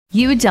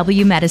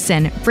UW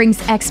Medicine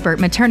brings expert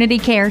maternity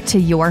care to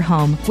your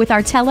home with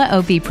our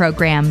Tele-OB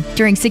program.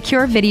 During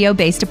secure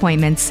video-based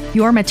appointments,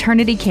 your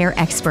maternity care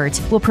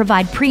expert will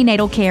provide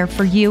prenatal care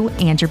for you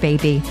and your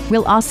baby.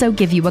 We'll also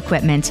give you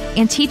equipment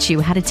and teach you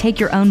how to take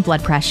your own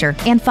blood pressure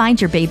and find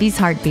your baby's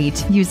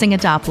heartbeat using a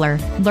Doppler.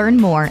 Learn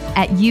more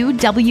at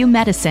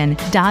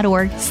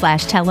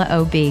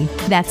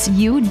uwmedicine.org/teleob. That's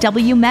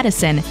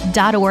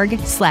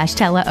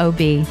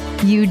uwmedicine.org/teleob.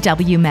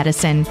 UW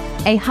Medicine,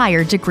 a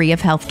higher degree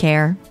of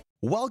healthcare.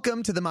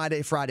 Welcome to the My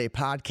Day Friday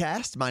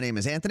podcast. My name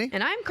is Anthony.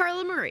 And I'm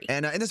Carla Marie.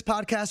 And in this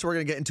podcast, we're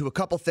going to get into a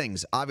couple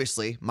things.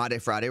 Obviously, My Day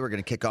Friday, we're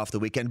going to kick off the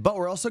weekend, but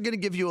we're also going to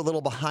give you a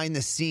little behind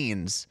the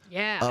scenes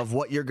of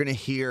what you're going to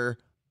hear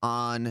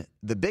on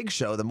the big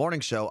show, the morning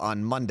show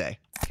on Monday.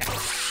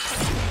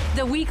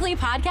 The weekly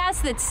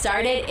podcast that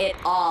started it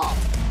all.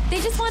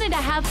 They just wanted to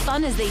have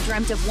fun as they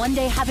dreamt of one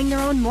day having their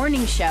own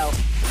morning show.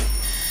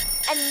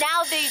 And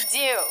now they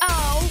do.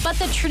 Oh, but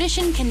the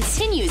tradition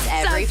continues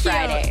every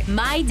Friday.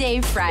 My Day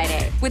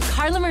Friday with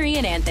Carla Marie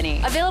and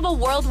Anthony. Available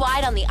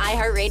worldwide on the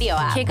iHeartRadio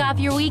app. Kick off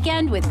your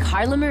weekend with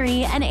Carla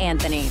Marie and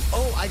Anthony.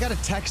 Oh, I got a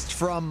text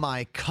from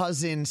my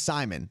cousin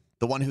Simon,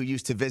 the one who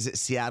used to visit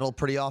Seattle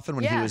pretty often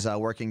when he was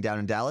working down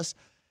in Dallas.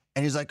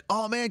 And he's like,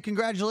 "Oh man,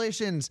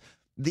 congratulations.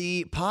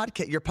 Your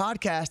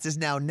podcast is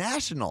now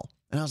national."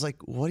 And I was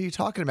like, "What are you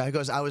talking about?" He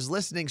goes, "I was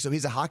listening." So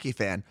he's a hockey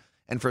fan.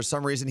 And for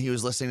some reason, he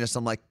was listening to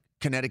some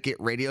Connecticut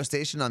radio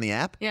station on the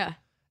app. Yeah.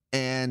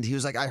 And he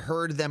was like, "I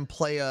heard them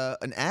play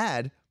an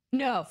ad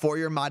for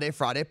your My Day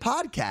Friday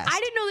podcast." I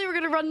didn't know they were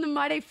going to run the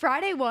My Day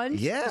Friday one.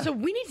 Yeah. So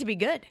we need to be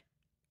good.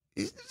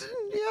 Yeah,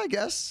 I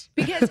guess.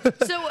 Because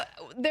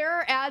there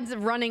are ads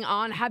have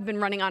been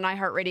running on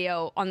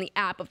iHeartRadio on the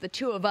app of the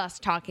two of us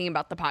talking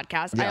about the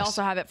podcast. Yes. I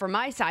also have it for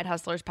my Side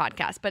Hustlers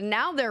podcast. But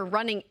now they're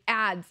running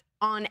ads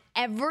on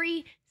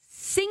every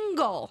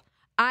single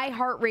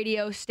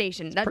iHeartRadio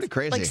station. That's pretty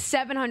crazy. Like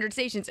 700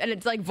 stations. And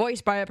it's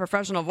voiced by a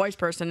professional voice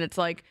person. It's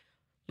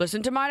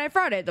listen to My Day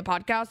Friday, the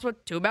podcast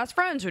with two best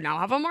friends who now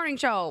have a morning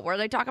show where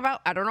they talk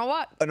about, I don't know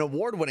what. An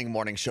award-winning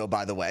morning show,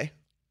 by the way.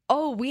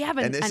 Oh, we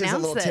haven't announced this. And this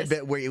is a little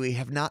tidbit where we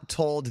have not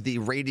told the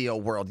radio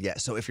world yet.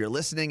 So if you're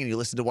listening and you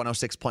listen to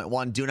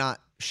 106.1, do not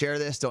share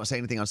this. Don't say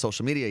anything on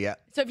social media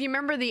yet. So if you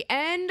remember the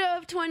end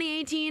of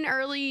 2018,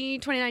 early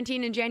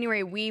 2019 in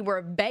January, we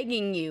were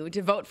begging you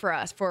to vote for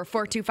us for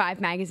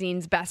 425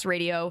 Magazine's Best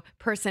Radio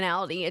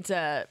Personality. It's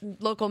a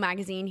local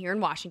magazine here in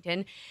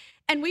Washington.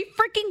 And we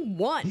freaking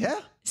won. Yeah.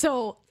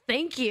 So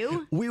thank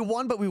you. We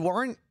won, but we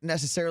weren't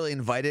necessarily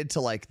invited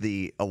to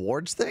the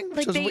awards thing,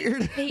 which was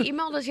weird. They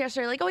emailed us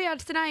yesterday, oh yeah,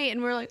 it's tonight.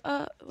 And we're like,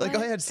 oh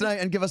yeah, it's tonight,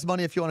 and give us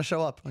money if you want to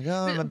show up.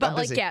 I'm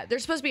busy.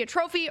 There's supposed to be a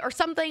trophy or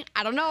something.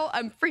 I don't know.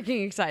 I'm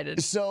freaking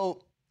excited. So,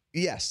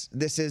 yes,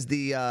 this is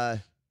the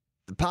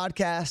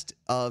podcast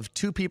of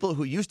two people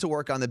who used to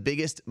work on the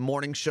biggest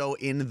morning show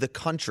in the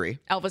country.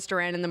 Elvis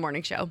Duran in the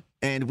morning show.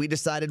 And we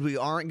decided we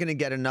aren't going to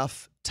get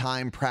enough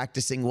time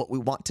practicing what we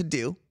want to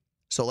do.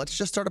 So let's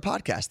just start a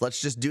podcast.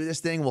 Let's just do this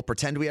thing. We'll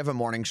pretend we have a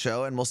morning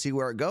show and we'll see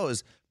where it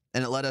goes.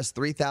 And it led us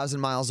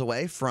 3,000 miles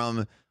away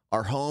from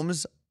our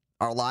homes,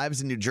 our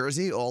lives in New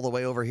Jersey, all the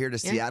way over here to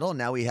Seattle. And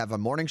now we have a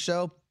morning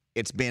show.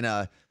 It's been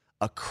a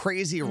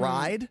crazy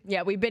ride.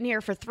 Yeah, we've been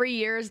here for 3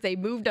 years. They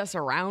moved us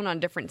around on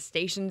different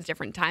stations,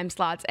 different time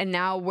slots. And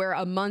now we're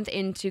a month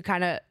into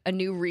kind of a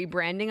new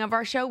rebranding of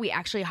our show. We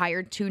actually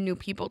hired 2 new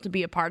people to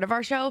be a part of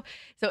our show.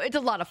 So it's a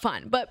lot of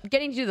fun. But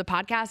getting to do the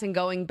podcast and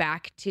going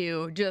back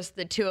to just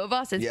the two of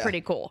us is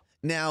pretty cool.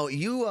 Now,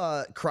 you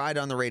cried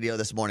on the radio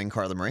this morning,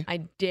 Carla Marie. I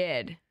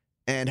did.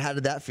 And how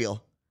did that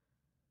feel?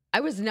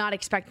 I was not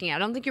expecting it. I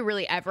don't think you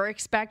really ever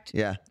expect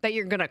that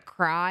you're going to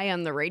cry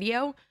on the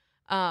radio.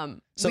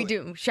 We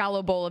do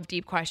shallow bowl of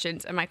deep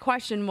questions. And my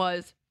question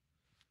was,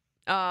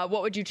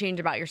 what would you change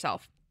about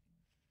yourself?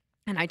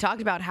 And I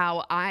talked about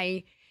how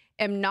I'm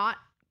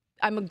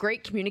a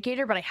great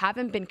communicator, but I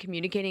haven't been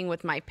communicating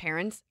with my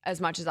parents as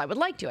much as I would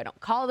like to. I don't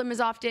call them as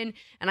often.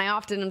 And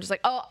I'm just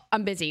like, oh,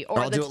 I'm busy. Or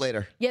I'll do it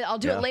later. Yeah, I'll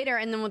do it later.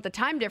 And then with the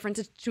time difference,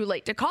 it's too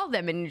late to call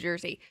them in New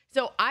Jersey.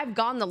 So I've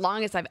gone the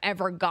longest I've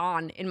ever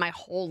gone in my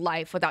whole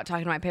life without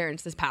talking to my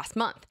parents this past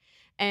month.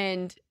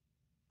 And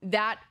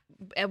that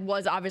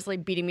was obviously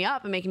beating me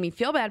up and making me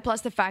feel bad. Plus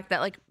the fact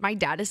that my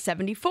dad is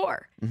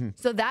 74. Mm-hmm.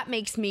 So that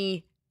makes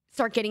me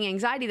start getting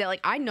anxiety that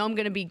I know I'm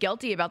going to be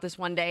guilty about this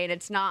one day. And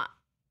it's not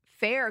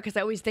fair because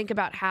I always think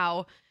about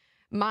how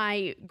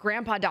my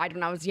grandpa died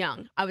when I was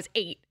young. I was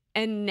 8.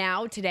 And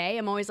now today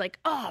I'm always like,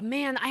 oh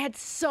man, I had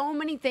so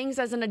many things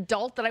as an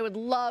adult that I would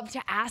love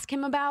to ask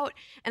him about.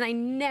 And I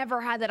never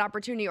had that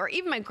opportunity. Or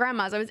even my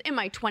grandmas, I was in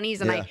my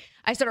 20s and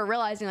I started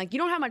realizing you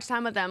don't have much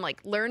time with them,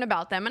 learn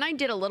about them. And I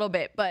did a little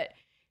bit, but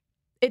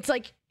it's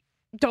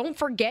don't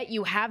forget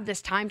you have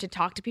this time to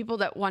talk to people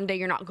that one day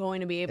you're not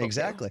going to be able to.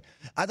 Exactly.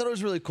 I thought it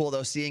was really cool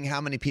though, seeing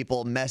how many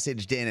people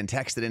messaged in and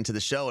texted into the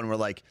show and were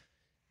like,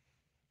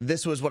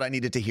 this was what I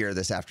needed to hear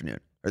this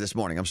afternoon, or this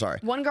morning, I'm sorry.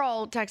 One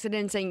girl texted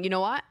in saying, you know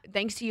what?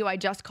 Thanks to you, I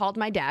just called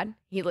my dad.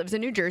 He lives in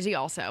New Jersey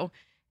also.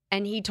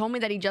 And he told me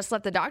that he just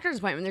left the doctor's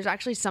appointment. There's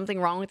actually something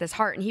wrong with his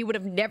heart. And he would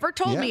have never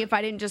told me if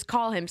I didn't just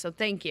call him. So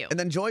thank you. And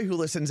then Joy, who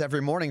listens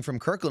every morning from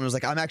Kirkland, was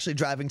like, I'm actually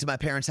driving to my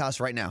parents' house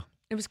right now.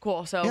 It was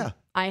cool. So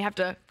I have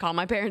to call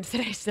my parents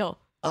today still.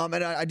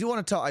 And I do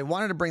want to talk. I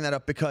wanted to bring that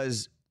up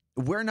because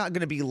we're not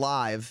going to be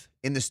live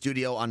in the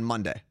studio on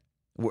Monday.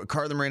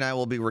 Carla Marie and I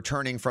will be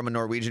returning from a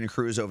Norwegian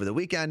cruise over the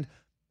weekend.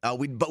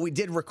 But we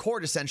did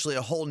record essentially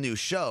a whole new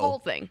show. Whole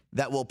thing.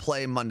 That will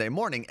play Monday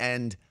morning.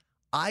 And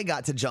I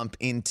got to jump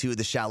into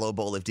the shallow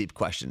bowl of deep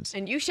questions.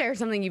 And you shared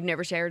something you've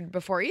never shared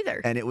before either.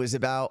 And it was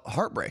about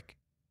heartbreak,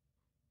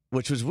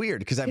 which was weird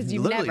because I've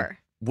literally,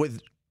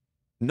 with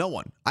no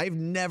one, I've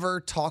never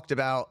talked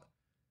about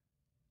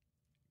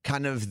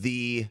kind of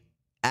the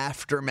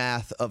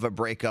aftermath of a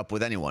breakup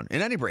with anyone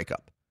in any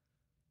breakup.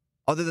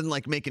 Other than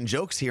like making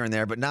jokes here and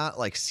there, but not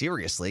like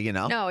seriously, you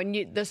know? No,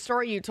 and the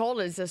story you told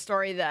is a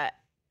story that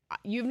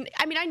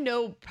I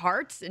know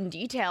parts and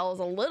details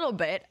a little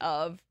bit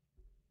of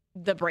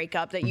the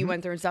breakup that you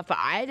went through and stuff, but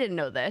I didn't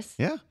know this.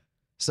 Yeah.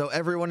 So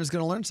everyone is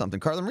going to learn something.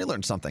 Carla Marie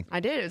learned something. I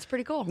did. It was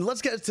pretty cool.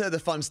 Let's get to the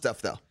fun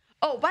stuff, though.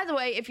 Oh, by the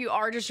way, if you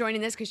are just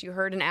joining this because you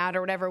heard an ad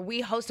or whatever,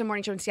 we host a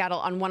morning show in Seattle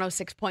on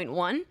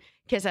 106.1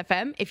 KISS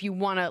FM. If you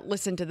want to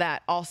listen to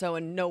that also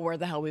and know where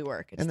the hell we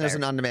work. And there's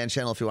an on-demand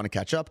channel if you want to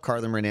catch up.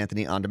 Carla Marie and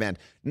Anthony on demand.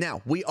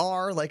 Now, we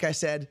are, like I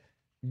said,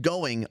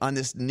 going on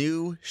this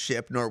new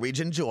ship,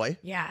 Norwegian Joy.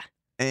 Yeah.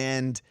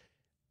 And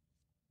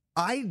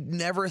I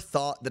never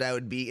thought that I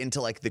would be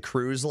into like the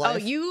cruise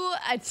life. Oh,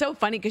 it's so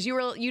funny because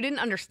you didn't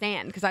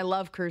understand because I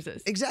love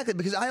cruises. Exactly,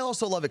 because I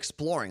also love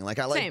exploring. Like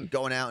I like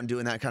going out and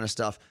doing that kind of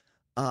stuff.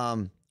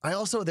 I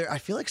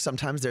feel like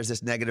sometimes there's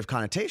this negative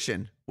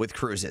connotation with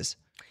cruises.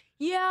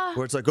 Yeah.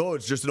 Where it's like, oh,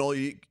 it's just an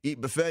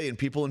all-you-eat buffet and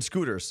people in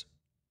scooters.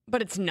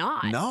 But it's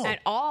not at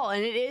all.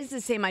 And it is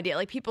the same idea.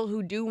 Like people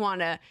who do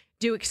want to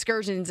do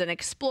excursions and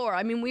explore.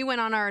 I mean, we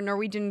went on our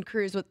Norwegian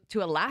cruise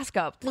to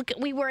Alaska. Look,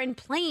 we were in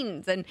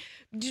planes and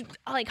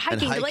like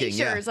hiking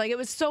glaciers. Yeah. Like it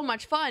was so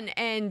much fun.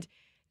 And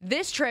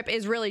this trip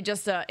is really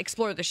just a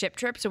explore the ship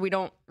trip. So we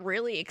don't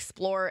really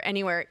explore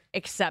anywhere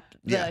except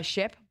the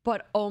ship.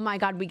 But oh my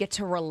God, we get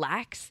to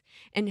relax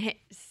and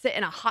sit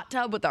in a hot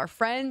tub with our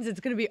friends. It's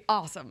going to be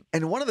awesome.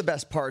 And one of the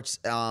best parts,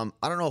 I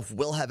don't know if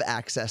we'll have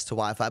access to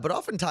Wi-Fi, but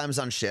oftentimes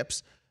on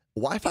ships,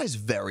 Wi-Fi is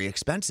very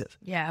expensive.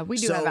 Yeah, we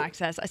do have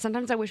access.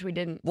 Sometimes I wish we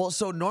didn't. Well,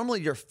 so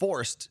normally you're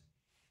forced,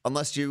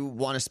 unless you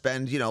want to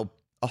spend,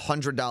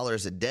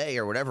 $100 a day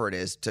or whatever it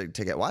is to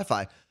get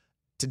Wi-Fi,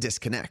 to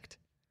disconnect.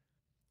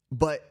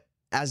 But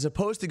as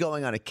opposed to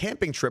going on a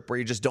camping trip where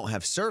you just don't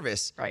have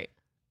service, right?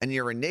 And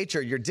you're in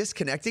nature, you're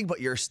disconnecting, but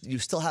you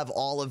still have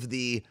all of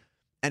the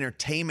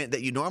entertainment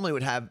that you normally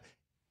would have.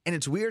 And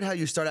it's weird how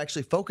you start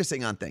actually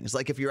focusing on things.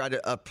 Like if you're at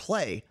a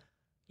play.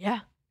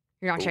 Yeah.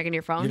 You're not checking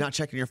your phone. You're not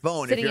checking your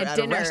phone. Sitting if you're at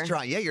dinner. a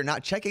restaurant, you're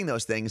not checking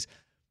those things.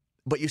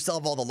 But you still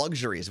have all the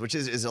luxuries, which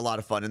is a lot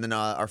of fun. And then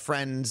our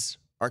friends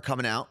are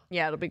coming out.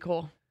 Yeah, it'll be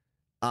cool.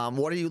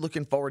 What are you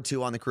looking forward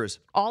to on the cruise?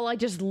 All I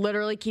just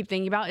literally keep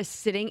thinking about is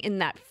sitting in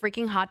that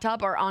freaking hot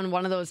tub or on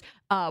one of those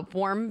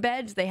warm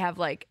beds. They have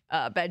like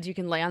beds you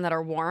can lay on that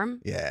are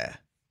warm. Yeah,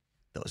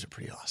 those are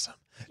pretty awesome.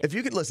 If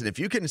you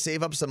can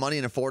save up some money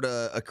and afford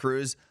a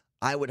cruise,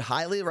 I would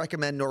highly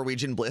recommend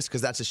Norwegian Bliss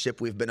because that's a ship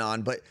we've been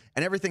on.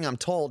 And everything I'm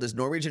told is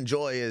Norwegian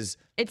Joy is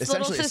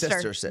essentially a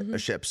sister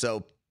ship.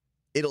 So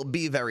it'll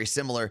be very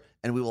similar.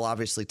 And we will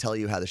obviously tell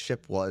you how the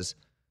ship was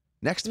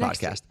next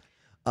podcast.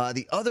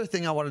 The other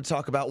thing I wanted to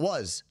talk about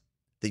was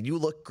the You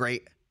Look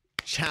Great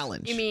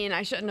challenge. You mean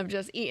I shouldn't have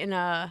just eaten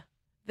a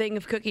thing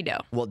of cookie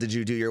dough? Well, did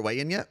you do your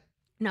weigh-in yet?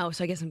 No,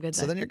 so I guess I'm good.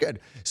 So then you're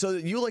good. So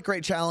the You Look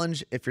Great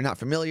challenge, if you're not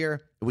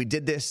familiar, we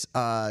did this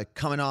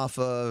coming off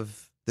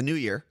of the new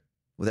year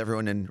with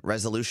everyone in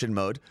resolution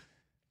mode.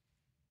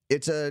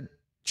 It's a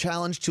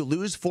challenge to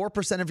lose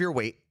 4% of your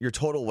weight, your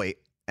total weight,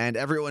 and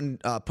everyone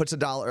puts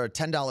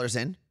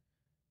 $10 in.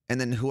 And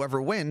then whoever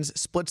wins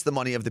splits the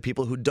money of the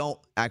people who don't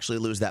actually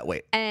lose that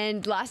weight.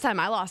 And last time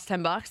I lost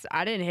 $10.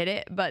 I didn't hit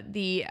it, but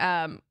the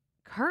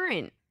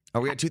current.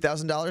 Are we at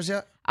 $2,000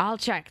 yet? I'll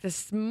check.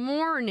 This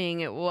morning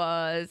it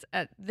was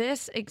at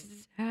this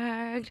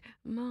exact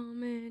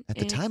moment. At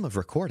the time of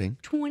recording.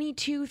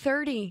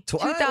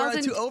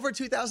 $22.30. Over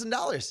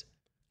 $2,000.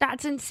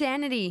 That's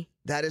insanity.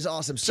 That is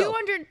awesome. So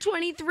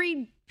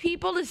 223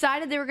 people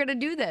decided they were going to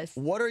do this.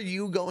 What are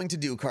you going to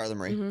do, Carla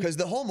Marie? Because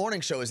the whole morning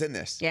show is in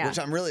this, which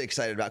I'm really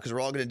excited about because we're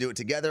all going to do it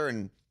together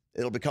and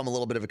it'll become a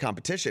little bit of a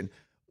competition.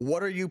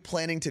 What are you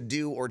planning to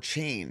do or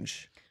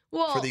change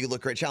for the You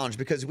Look Great challenge?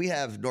 Because we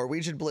have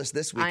Norwegian Bliss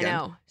this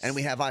weekend and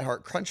we have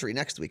iHeart Country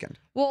next weekend.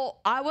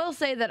 Well, I will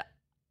say that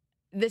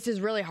this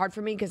is really hard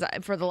for me because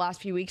for the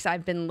last few weeks,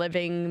 I've been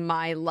living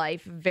my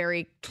life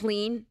very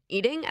clean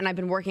eating, and I've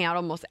been working out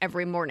almost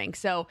every morning.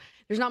 So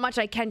there's not much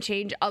I can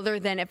change other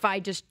than if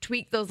I just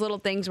tweak those little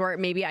things where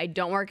maybe I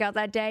don't work out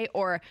that day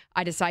or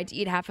I decide to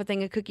eat half a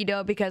thing of cookie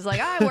dough because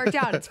I worked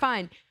out, it's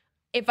fine.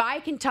 If I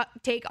can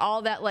take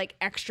all that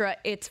extra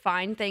it's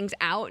fine things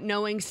out,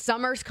 knowing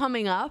summer's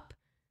coming up,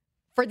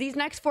 for these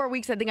next 4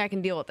 weeks, I think I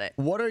can deal with it.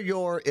 What are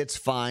your it's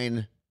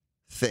fine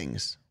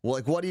things? Well,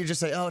 like, what do you just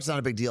say? Oh, it's not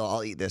a big deal.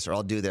 I'll eat this, or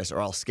I'll do this, or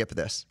I'll skip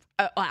this.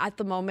 At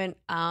the moment,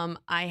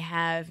 I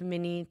have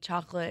mini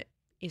chocolate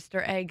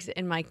Easter eggs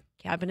in my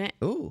cabinet.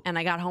 Ooh. And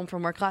I got home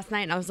from work last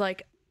night, and I was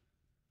like,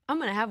 I'm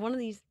going to have one of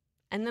these.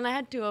 And then I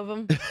had 2 of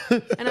them.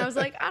 And I was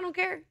like, I don't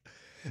care.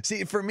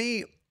 See, for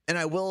me, and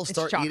I will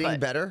start eating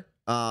better.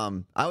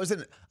 I was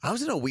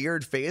in a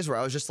weird phase where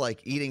I was just like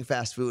eating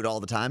fast food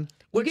all the time.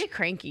 You get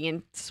cranky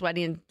and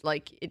sweaty and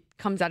like it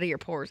comes out of your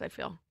pores, I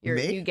feel.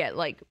 You get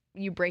like,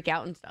 you break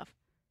out and stuff.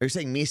 Are you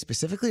saying me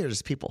specifically or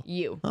just people?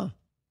 You. Oh.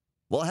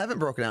 Well, I haven't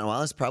broken out in a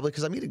while. It's probably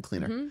because I'm eating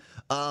cleaner.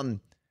 Mm-hmm.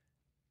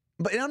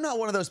 But I'm not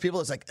one of those people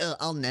that's like,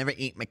 I'll never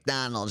eat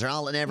McDonald's or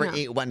I'll never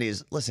eat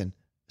Wendy's. Listen,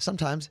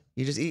 sometimes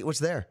you just eat what's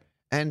there.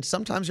 And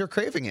sometimes you're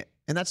craving it.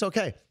 And that's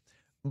okay.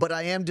 But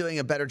I am doing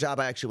a better job.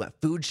 I actually went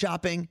food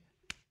shopping.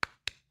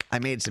 I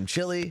made some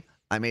chili.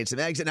 I made some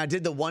eggs. And I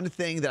did the one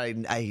thing that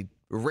I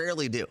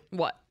rarely do.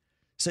 What?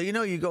 So,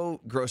 you go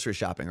grocery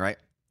shopping, right?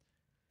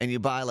 And you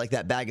buy like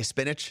that bag of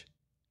spinach.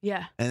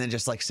 Yeah. And then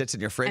just like sits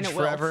in your fridge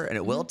forever and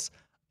it wilts.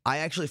 I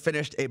actually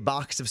finished a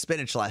box of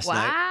spinach last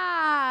night.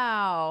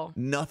 Wow.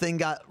 Nothing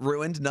got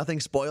ruined. Nothing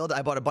spoiled.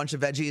 I bought a bunch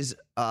of veggies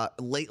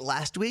late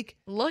last week.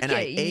 Look and at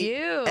I ate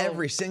you.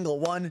 every single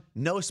one.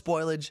 No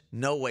spoilage,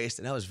 no waste.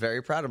 And I was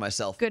very proud of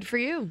myself. Good for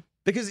you.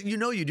 Because you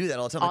do that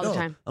all the time. All the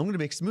time. I'm going to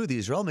make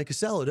smoothies or I'll make a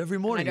salad every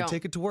morning and don't.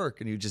 take it to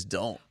work. And you just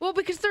don't. Well,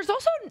 because there's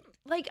also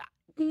like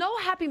no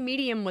happy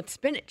medium with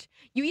spinach.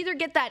 You either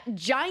get that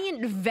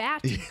giant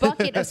vat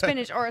bucket of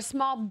spinach or a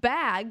small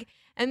bag,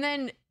 and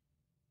then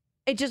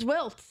it just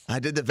wilts. I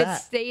did the vat.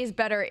 It stays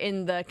better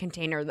in the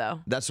container, though.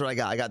 That's what I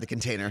got. I got the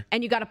container.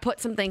 And you got to put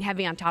something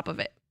heavy on top of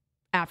it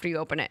after you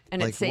open it.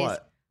 And like it stays.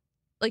 What?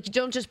 Like, you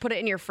don't just put it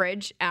in your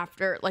fridge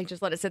after, like,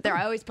 just let it sit there.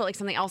 I always put, like,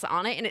 something else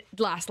on it, and it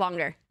lasts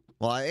longer.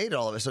 Well, I ate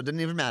all of it, so it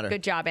didn't even matter.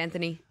 Good job,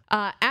 Anthony.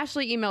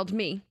 Ashley emailed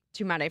me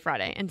to My Day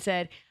Friday and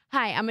said,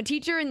 hi, I'm a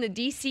teacher in the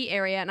D.C.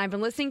 area, and I've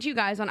been listening to you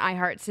guys on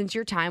iHeart since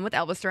your time with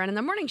Elvis Duran and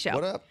the Morning Show.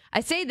 What up?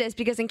 I say this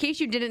because in case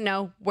you didn't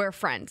know, we're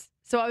friends.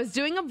 So I was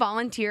doing a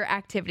volunteer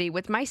activity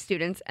with my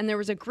students, and there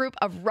was a group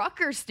of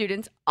Rutgers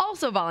students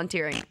also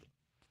volunteering.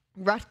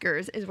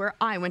 Rutgers is where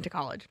I went to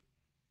college.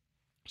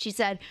 She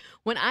said,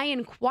 when I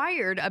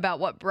inquired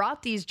about what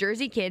brought these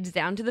Jersey kids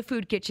down to the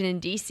food kitchen in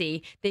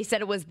D.C., they said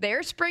it was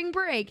their spring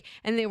break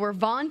and they were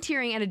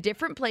volunteering at a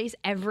different place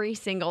every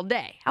single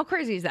day. How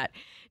crazy is that?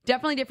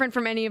 Definitely different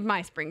from any of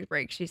my spring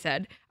breaks, she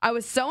said. I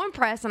was so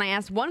impressed, and I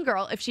asked one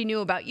girl if she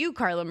knew about you,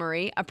 Carla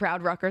Marie, a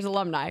proud Rutgers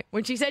alumni.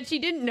 When she said she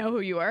didn't know who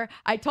you were,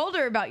 I told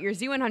her about your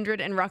Z100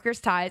 and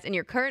Rutgers ties and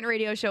your current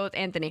radio show with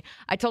Anthony.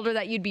 I told her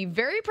that you'd be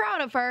very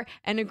proud of her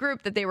and a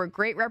group, that they were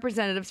great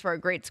representatives for a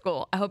great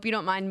school. I hope you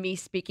don't mind me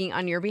speaking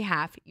on your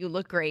behalf. You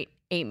look great,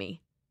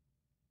 Amy.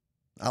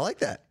 I like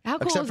that. How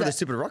cool Except is for that? the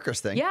stupid Rutgers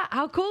thing. Yeah,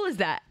 how cool is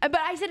that? But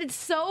I said it's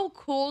so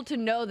cool to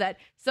know that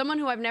someone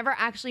who I've never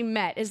actually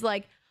met is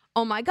like,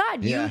 oh my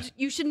God,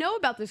 you should know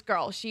about this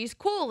girl. She's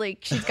cool. Like,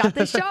 she's got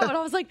this show. And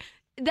I was like,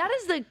 that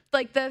is the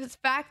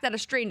fact that a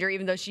stranger,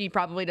 even though she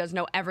probably does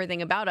know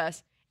everything about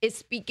us, is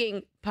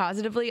speaking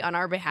positively on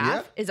our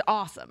behalf is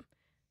awesome.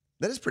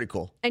 That is pretty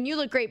cool. And you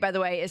look great, by the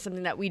way, is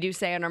something that we do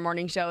say on our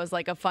morning show is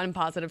like a fun,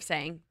 positive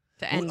saying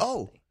to end.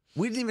 Oh,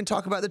 we didn't even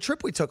talk about the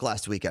trip we took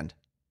last weekend.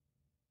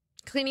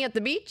 Cleaning up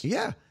the beach?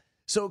 Yeah.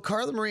 So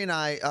Carla Marie and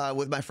I,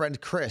 with my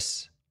friend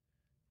Chris,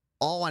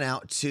 all went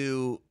out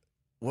to...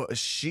 What,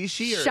 Shy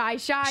Beach?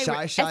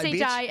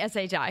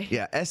 S-H-I.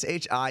 Yeah,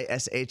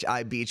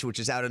 S-H-I Beach, which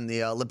is out in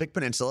the Olympic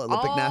Peninsula,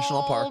 Olympic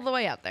National Park. All the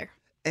way out there.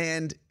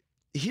 And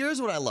here's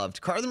what I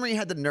loved. Carla Marie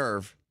had the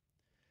nerve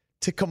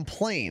to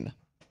complain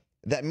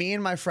that me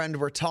and my friend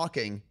were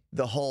talking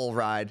the whole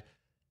ride,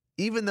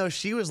 even though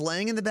she was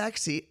laying in the back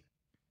seat,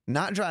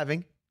 not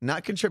driving,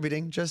 not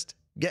contributing, just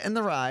getting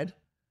the ride.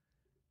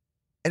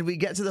 And we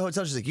get to the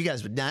hotel. She's like, you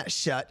guys would not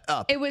shut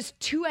up. It was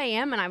 2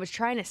 a.m. and I was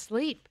trying to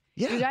sleep.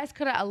 Yeah. You guys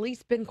could have at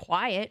least been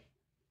quiet.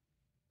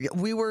 Yeah,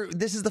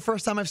 this is the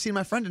first time I've seen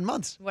my friend in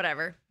months.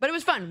 Whatever. But it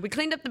was fun. We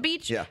cleaned up the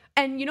beach. Yeah.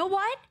 And you know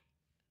what?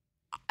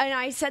 And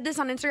I said this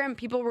on Instagram.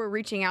 People were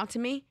reaching out to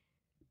me.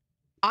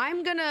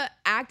 I'm going to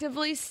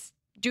actively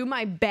do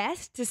my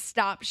best to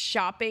stop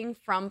shopping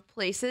from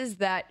places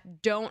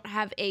that don't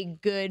have a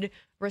good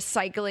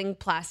recycling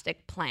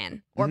plastic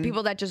plan or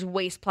people that just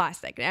waste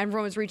plastic. And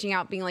everyone was reaching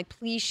out being like,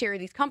 please share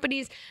these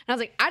companies. And I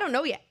was like, I don't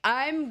know yet.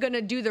 I'm going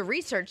to do the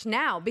research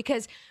now,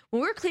 because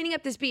when we were cleaning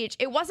up this beach,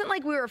 it wasn't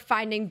like we were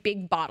finding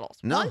big bottles.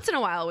 No. Once in a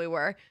while we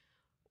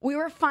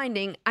were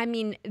finding,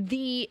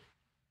 the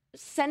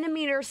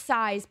centimeter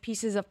size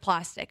pieces of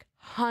plastic,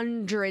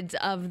 hundreds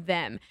of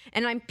them.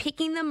 And I'm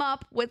picking them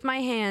up with my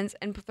hands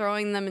and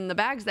throwing them in the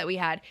bags that we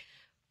had.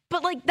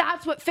 But like,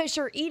 that's what fish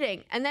are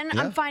eating. And then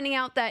I'm finding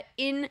out that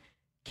in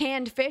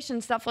canned fish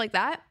and stuff like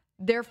that,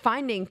 they're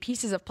finding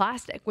pieces of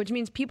plastic, which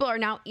means people are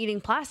now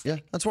eating plastic.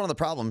 Yeah, that's one of the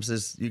problems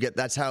is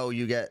that's how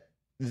you get,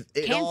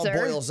 it Cancer. all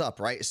boils up,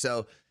 right?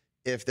 So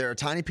if there are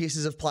tiny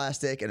pieces of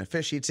plastic and a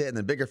fish eats it and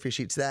the bigger fish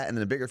eats that and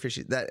then a bigger fish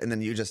eats that and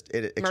then it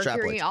extrapolates.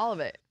 Mercury, all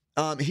of it.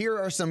 Here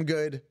are some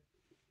good,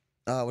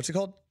 what's it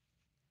called?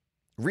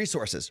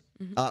 resources.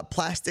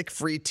 Plastic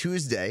Free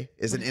Tuesday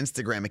is an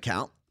Instagram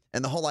account.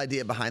 And the whole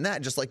idea behind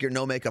that, just like your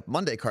No Makeup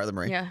Monday, Carla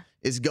Marie,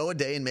 is go a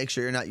day and make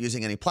sure you're not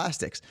using any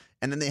plastics.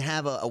 And then they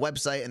have a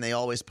website, and they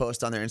always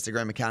post on their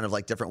Instagram account of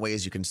like different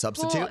ways you can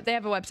substitute. Cool. They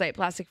have a website,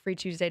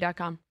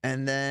 plasticfreetuesday.com.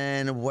 And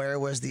then where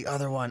was the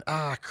other one?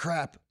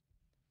 Crap.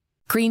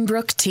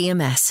 Greenbrook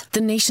TMS,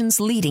 the nation's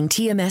leading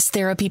TMS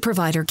therapy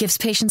provider, gives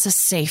patients a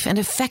safe and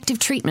effective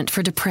treatment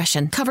for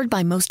depression covered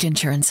by most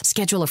insurance.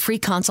 Schedule a free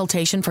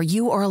consultation for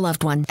you or a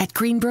loved one at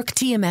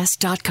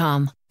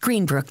greenbrooktms.com.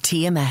 Greenbrook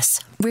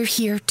TMS. We're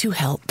here to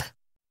help.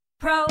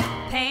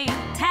 Propane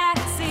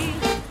Taxi.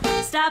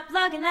 Stop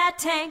lugging that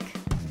tank.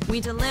 We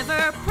deliver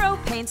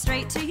propane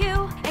straight to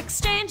you.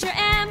 Exchange your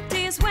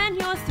empties when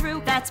you're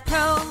through. That's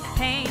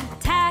Propane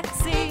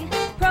Taxi.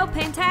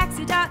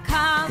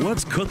 PropaneTaxi.com.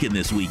 What's cooking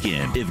this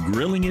weekend? If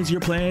grilling is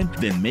your plan,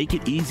 then make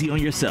it easy on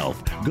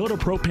yourself. Go to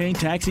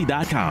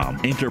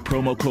PropaneTaxi.com. Enter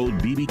promo code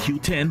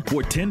BBQ10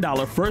 for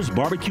 $10 first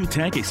barbecue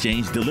tank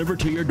exchange delivered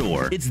to your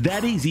door. It's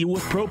that easy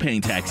with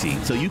Propane Taxi,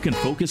 so you can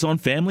focus on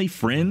family,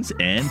 friends,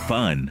 and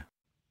fun.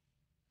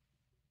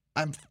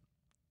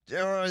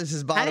 This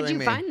is bothering me. How did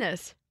you find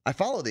this? I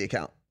follow the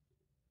account.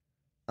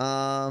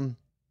 I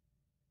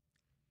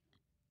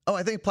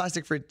think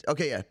Plastic Free.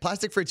 Okay, yeah,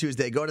 Plastic Free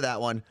Tuesday. Go to that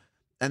one.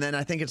 And then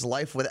I think it's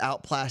Life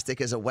Without Plastic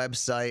is a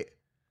website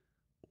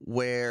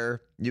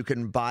where you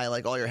can buy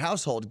like all your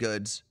household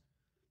goods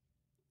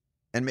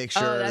and make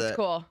sure that's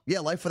cool. Yeah,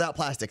 Life Without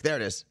Plastic. There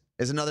it is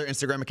another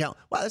Instagram account.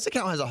 Wow, this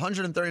account has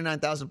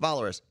 139,000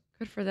 followers.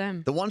 Good for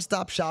them. The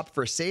one-stop shop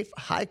for safe,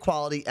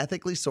 high-quality,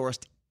 ethically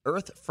sourced,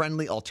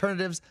 earth-friendly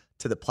alternatives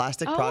to the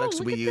plastic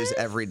products we use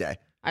every day.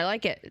 I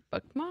like it.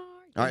 Bookmark.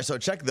 All right, so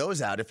check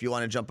those out if you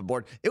want to jump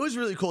aboard. It was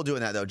really cool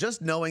doing that, though.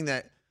 Just knowing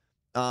that,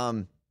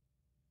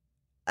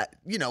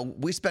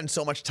 we spend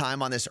so much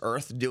time on this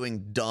earth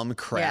doing dumb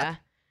crap. Yeah.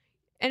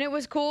 And it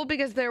was cool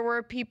because there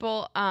were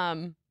people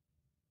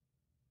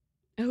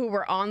who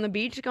were on the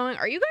beach going,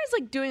 are you guys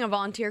like doing a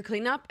volunteer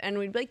cleanup? And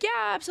we'd be like,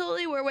 yeah,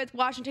 absolutely. We're with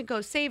Washington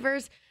Coast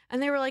Savers.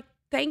 And they were like,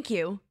 thank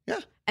you.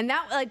 Yeah. And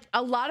that, like,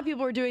 a lot of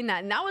people were doing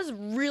that. And that was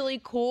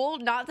really cool.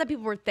 Not that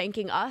people were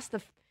thanking us,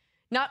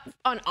 not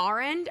on our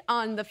end,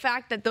 on the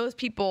fact that those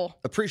people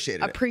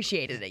appreciated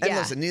it. Yeah. And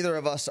listen, neither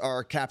of us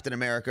are Captain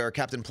America or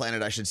Captain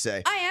Planet, I should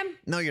say. I am.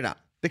 No, you're not.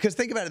 Because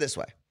think about it this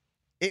way.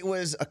 It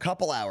was a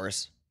couple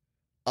hours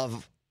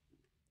of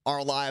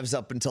our lives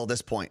up until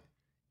this point.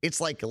 It's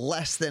like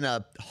less than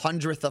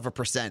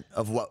 1/100%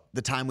 of what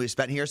the time we've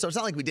spent here. So it's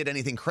not like we did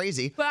anything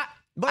crazy.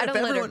 But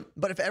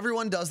if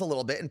everyone does a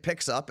little bit and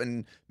picks up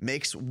and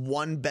makes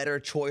one better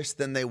choice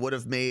than they would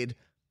have made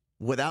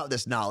without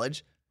this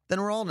knowledge, then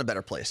we're all in a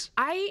better place.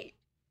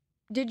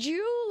 Did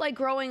you, like,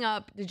 growing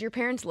up, did your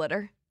parents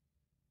litter?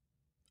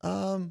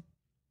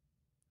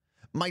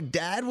 My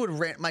dad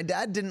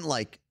didn't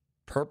like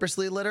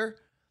purposely litter,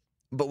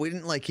 but we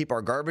didn't like keep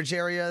our garbage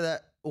area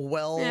that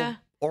well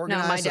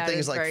organized. No, my so dad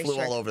things like flew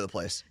strict. all over the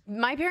place.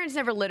 My parents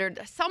never littered.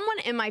 Someone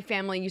in my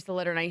family used to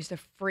litter, and I used to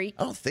freak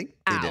I don't think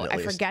they out. did. At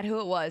least. I forget who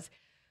it was,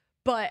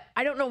 but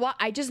I don't know why.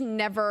 I just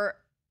never.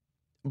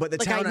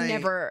 But I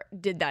never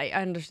did that. I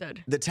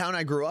understood. The town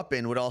I grew up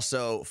in would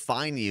also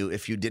fine you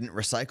if you didn't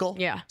recycle.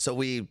 Yeah. So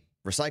we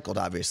recycled,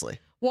 obviously.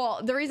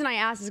 Well, the reason I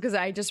asked is because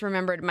I just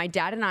remembered my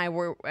dad and I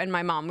and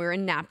my mom, we were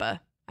in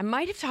Napa. I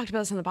might have talked about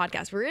this on the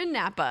podcast. We were in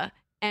Napa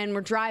and we're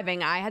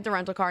driving. I had the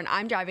rental car and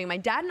I'm driving. My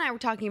dad and I were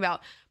talking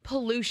about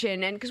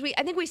pollution. And because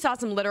I think we saw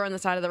some litter on the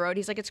side of the road.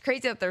 He's like, it's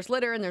crazy that there's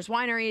litter and there's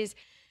wineries.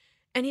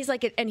 And he's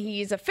like, and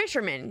he's a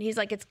fisherman. He's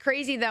like, it's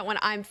crazy that when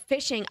I'm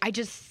fishing, I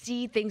just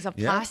see things of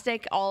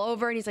plastic all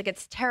over. And he's like,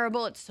 it's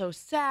terrible. It's so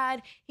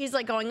sad. He's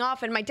like going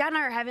off. And my dad and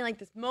I are having like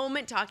this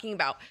moment talking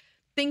about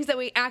things that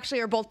we actually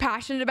are both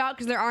passionate about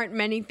because there aren't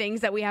many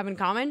things that we have in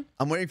common.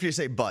 I'm waiting for you to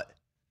say but.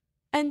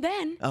 And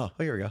then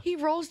here we go. He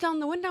rolls down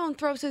the window and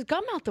throws his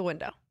gum out the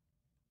window.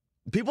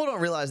 People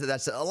don't realize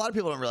that a lot of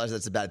people don't realize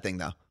that's a bad thing,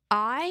 though.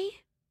 I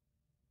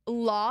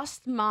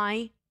lost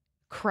my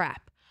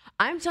crap.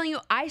 I'm telling you,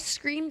 I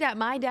screamed at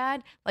my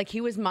dad like he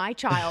was my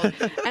child.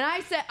 And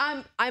I said,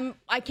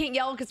 I can't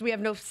yell because we have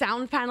no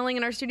sound paneling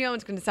in our studio.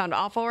 It's going to sound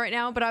awful right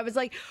now. But I was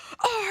like,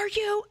 are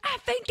you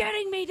effing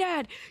kidding me,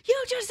 Dad?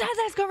 You just had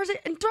this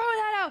conversation and throw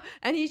that out.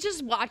 And he's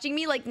just watching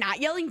me, like,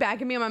 not yelling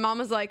back at me. And my mom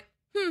was like,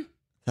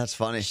 That's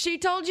funny. She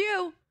told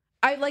you.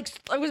 I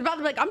was about to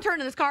be like, I'm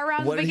turning this car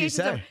around. What did he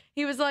say?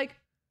 He was like,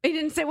 he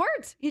didn't say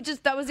words.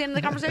 That was the end of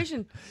the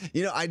conversation.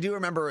 I do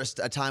remember a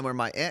time where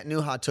my Aunt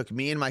Nuha took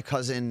me and my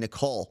cousin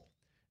Nicole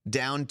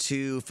down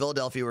to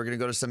Philadelphia. We were going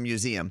to go to some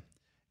museum.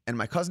 And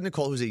my cousin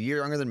Nicole, who's a year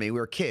younger than me, we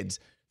were kids,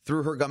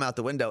 threw her gum out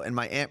the window. And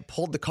my aunt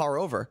pulled the car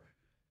over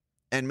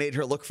and made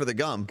her look for the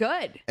gum.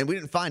 Good. And we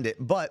didn't find it.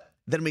 But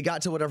then we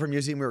got to whatever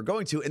museum we were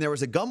going to, and there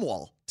was a gum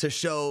wall to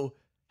show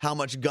how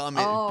much gum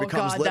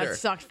becomes litter. That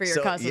sucked for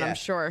your cousin, I'm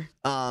sure.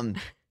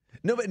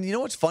 No, but you know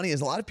what's funny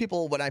is a lot of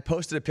people, when I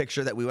posted a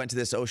picture that we went to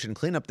this ocean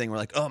cleanup thing, were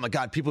like, oh my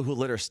God, people who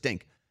litter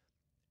stink.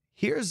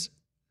 Here's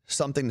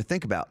something to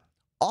think about.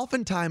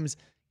 Oftentimes,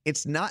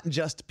 it's not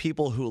just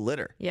people who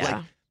litter. Yeah.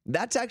 Like,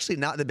 that's actually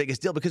not the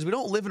biggest deal because we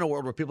don't live in a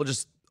world where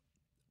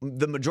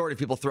the majority of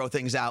people throw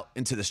things out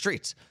into the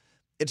streets.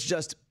 It's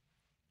just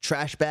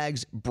trash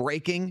bags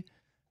breaking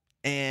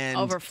and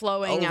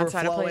overflowing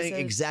outside of places.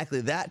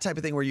 Exactly. That type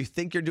of thing where you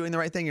think you're doing the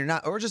right thing, you're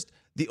not, or just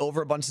the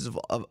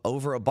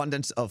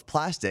overabundance of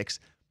plastics,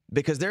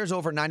 because there's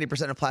over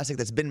 90% of plastic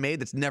that's been made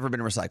that's never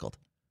been recycled.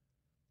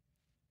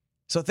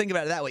 So think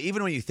about it that way.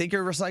 Even when you think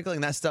you're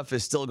recycling, that stuff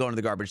is still going to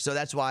the garbage. So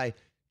that's why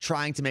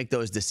trying to make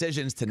those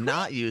decisions to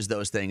not use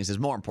those things is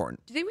more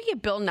important. Do you think we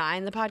get Bill Nye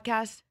in the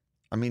podcast?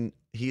 I mean,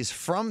 he's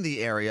from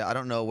the area. I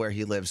don't know where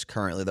he lives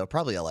currently, though.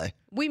 Probably LA.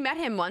 We met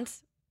him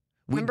once.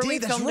 Remember we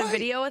filmed a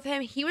video with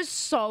him? He was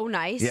so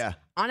nice. Yeah.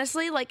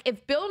 Honestly, like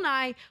if Bill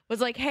Nye was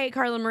like, hey,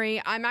 Carla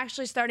Marie, I'm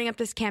actually starting up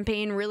this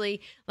campaign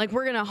really, like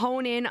we're going to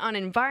hone in on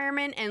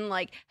environment and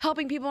like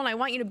helping people and I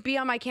want you to be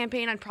on my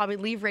campaign, I'd probably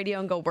leave radio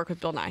and go work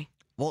with Bill Nye.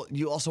 Well,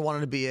 you also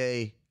wanted to be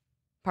a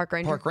park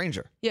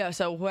ranger. Yeah,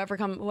 so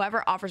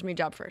whoever offers me a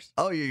job first.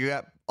 Oh, you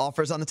got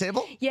offers on the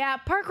table? Yeah,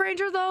 park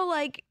ranger though,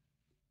 like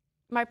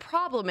my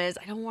problem is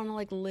I don't want to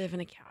like live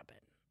in a cabin.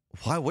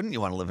 Why wouldn't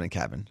you want to live in a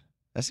cabin?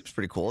 That seems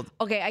pretty cool.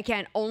 Okay, I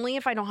can. Only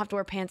if I don't have to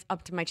wear pants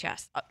up to my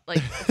chest.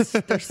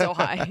 They're so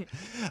high.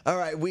 All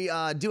right, we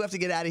do have to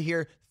get out of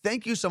here.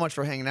 Thank you so much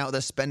for hanging out with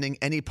us. Spending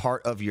any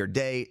part of your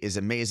day is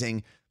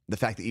amazing. The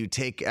fact that you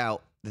take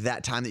out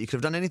that time that you could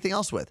have done anything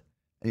else with,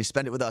 and you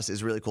spend it with us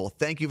is really cool.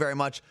 Thank you very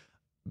much.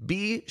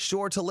 Be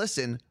sure to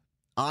listen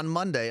on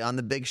Monday on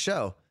The Big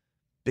Show,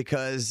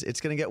 because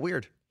it's going to get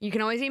weird. You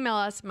can always email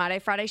us,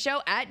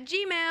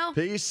 MyDayFridayShow@gmail.com.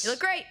 Peace. You look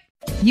great.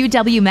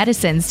 UW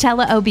Medicine's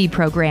Tele-OB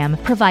program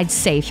provides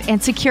safe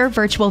and secure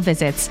virtual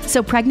visits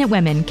so pregnant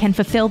women can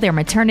fulfill their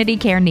maternity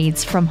care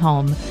needs from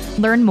home.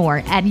 Learn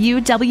more at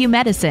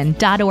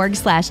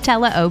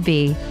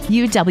uwmedicine.org/tele-OB.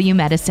 UW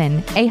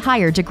Medicine, a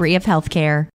higher degree of healthcare.